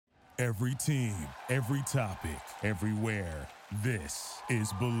Every team, every topic, everywhere. This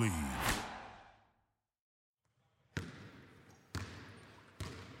is Believe.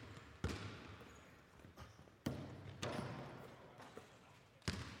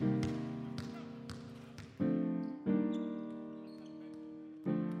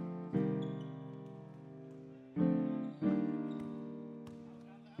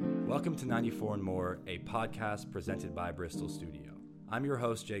 Welcome to 94 and More, a podcast presented by Bristol Studio. I'm your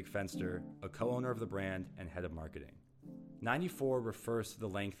host, Jake Fenster, a co-owner of the brand and head of marketing. 94 refers to the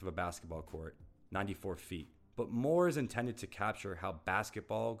length of a basketball court, 94 feet, but more is intended to capture how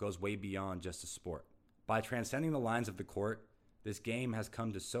basketball goes way beyond just a sport. By transcending the lines of the court, this game has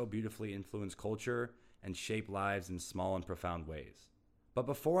come to so beautifully influence culture and shape lives in small and profound ways. But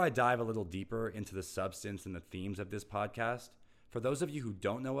before I dive a little deeper into the substance and the themes of this podcast, for those of you who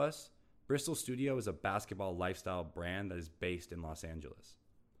don't know us, Bristol Studio is a basketball lifestyle brand that is based in Los Angeles.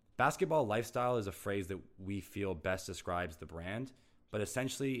 Basketball lifestyle is a phrase that we feel best describes the brand, but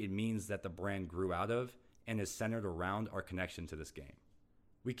essentially it means that the brand grew out of and is centered around our connection to this game.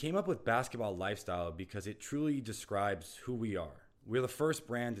 We came up with basketball lifestyle because it truly describes who we are. We're the first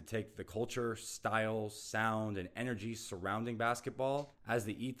brand to take the culture, style, sound, and energy surrounding basketball as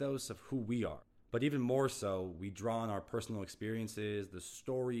the ethos of who we are. But even more so, we draw on our personal experiences, the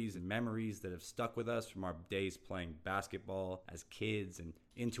stories and memories that have stuck with us from our days playing basketball as kids and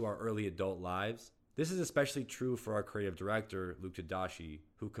into our early adult lives. This is especially true for our creative director, Luke Tadashi,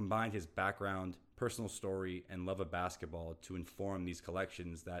 who combined his background, personal story, and love of basketball to inform these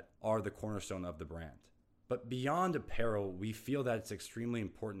collections that are the cornerstone of the brand. But beyond apparel, we feel that it's extremely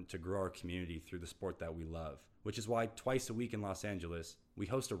important to grow our community through the sport that we love, which is why twice a week in Los Angeles, we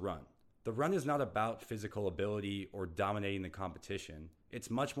host a run. The run is not about physical ability or dominating the competition. It's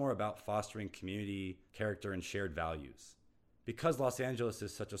much more about fostering community, character, and shared values. Because Los Angeles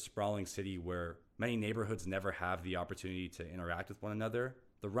is such a sprawling city where many neighborhoods never have the opportunity to interact with one another,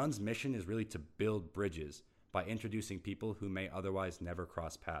 the run's mission is really to build bridges by introducing people who may otherwise never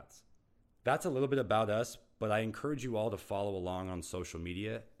cross paths. That's a little bit about us, but I encourage you all to follow along on social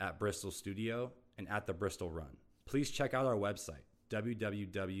media at Bristol Studio and at the Bristol Run. Please check out our website,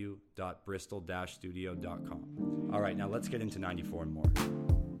 www.bristol-studio.com. All right, now let's get into 94 and more.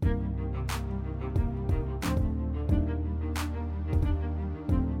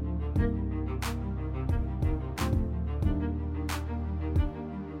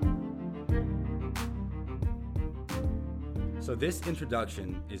 So this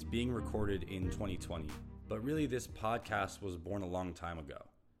introduction is being recorded in 2020, but really this podcast was born a long time ago.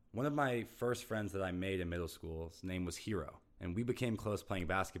 One of my first friends that I made in middle school, his name was Hero. And we became close playing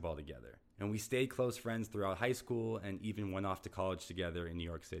basketball together. And we stayed close friends throughout high school and even went off to college together in New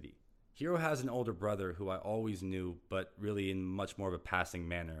York City. Hero has an older brother who I always knew, but really in much more of a passing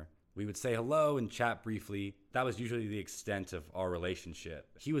manner. We would say hello and chat briefly. That was usually the extent of our relationship.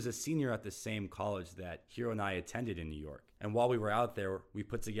 He was a senior at the same college that Hero and I attended in New York. And while we were out there, we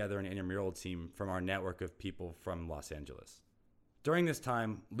put together an intramural team from our network of people from Los Angeles. During this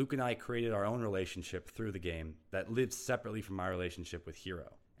time, Luke and I created our own relationship through the game that lived separately from my relationship with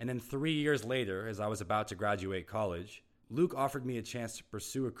Hero. And then 3 years later, as I was about to graduate college, Luke offered me a chance to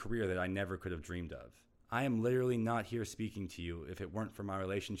pursue a career that I never could have dreamed of. I am literally not here speaking to you if it weren't for my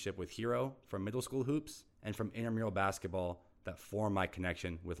relationship with Hero from middle school hoops and from intramural basketball that formed my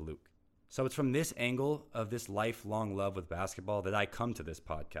connection with Luke. So it's from this angle of this lifelong love with basketball that I come to this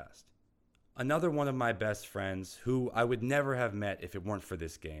podcast. Another one of my best friends, who I would never have met if it weren't for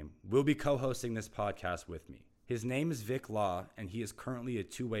this game, will be co-hosting this podcast with me. His name is Vic Law, and he is currently a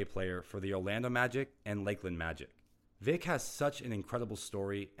two-way player for the Orlando Magic and Lakeland Magic. Vic has such an incredible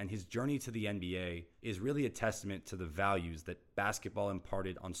story, and his journey to the NBA is really a testament to the values that basketball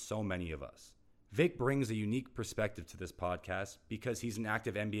imparted on so many of us. Vic brings a unique perspective to this podcast because he's an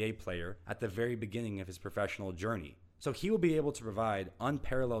active NBA player at the very beginning of his professional journey. So he will be able to provide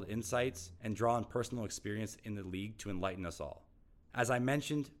unparalleled insights and draw on personal experience in the league to enlighten us all. As I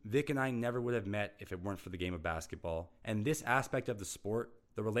mentioned, Vic and I never would have met if it weren't for the game of basketball. And this aspect of the sport,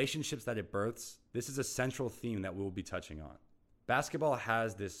 the relationships that it births, this is a central theme that we will be touching on. Basketball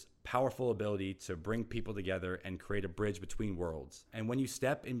has this powerful ability to bring people together and create a bridge between worlds. And when you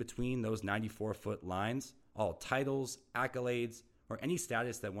step in between those 94-foot lines, all titles, accolades, or any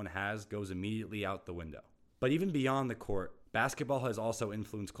status that one has goes immediately out the window. But even beyond the court, basketball has also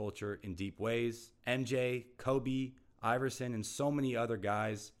influenced culture in deep ways. MJ, Kobe, Iverson, and so many other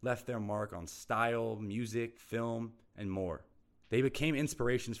guys left their mark on style, music, film, and more. They became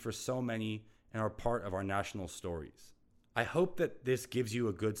inspirations for so many and are part of our national stories. I hope that this gives you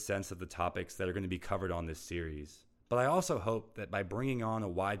a good sense of the topics that are going to be covered on this series. But I also hope that by bringing on a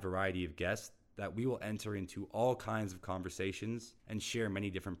wide variety of guests, that we will enter into all kinds of conversations and share many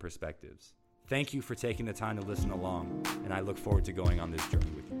different perspectives. Thank you for taking the time to listen along, and I look forward to going on this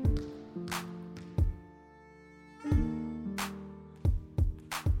journey with you.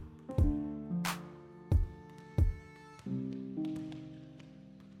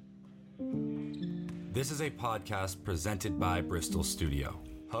 This is a podcast presented by Bristol Studio.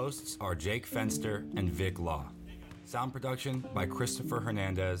 Hosts are Jake Fenster and Vic Law. Sound production by Christopher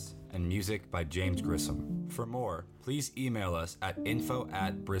Hernandez and music by James Grissom. For more, please email us at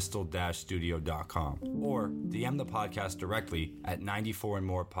info@bristol-studio.com or DM the podcast directly at 94 and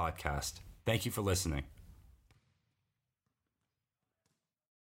More Podcast. Thank you for listening.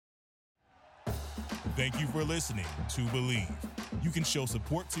 Thank you for listening to Believe. You can show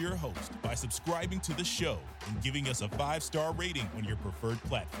support to your host by subscribing to the show and giving us a 5-star rating on your preferred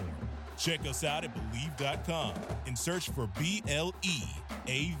platform. Check us out at Believe.com and search for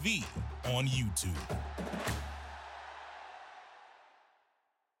BLEAV on YouTube.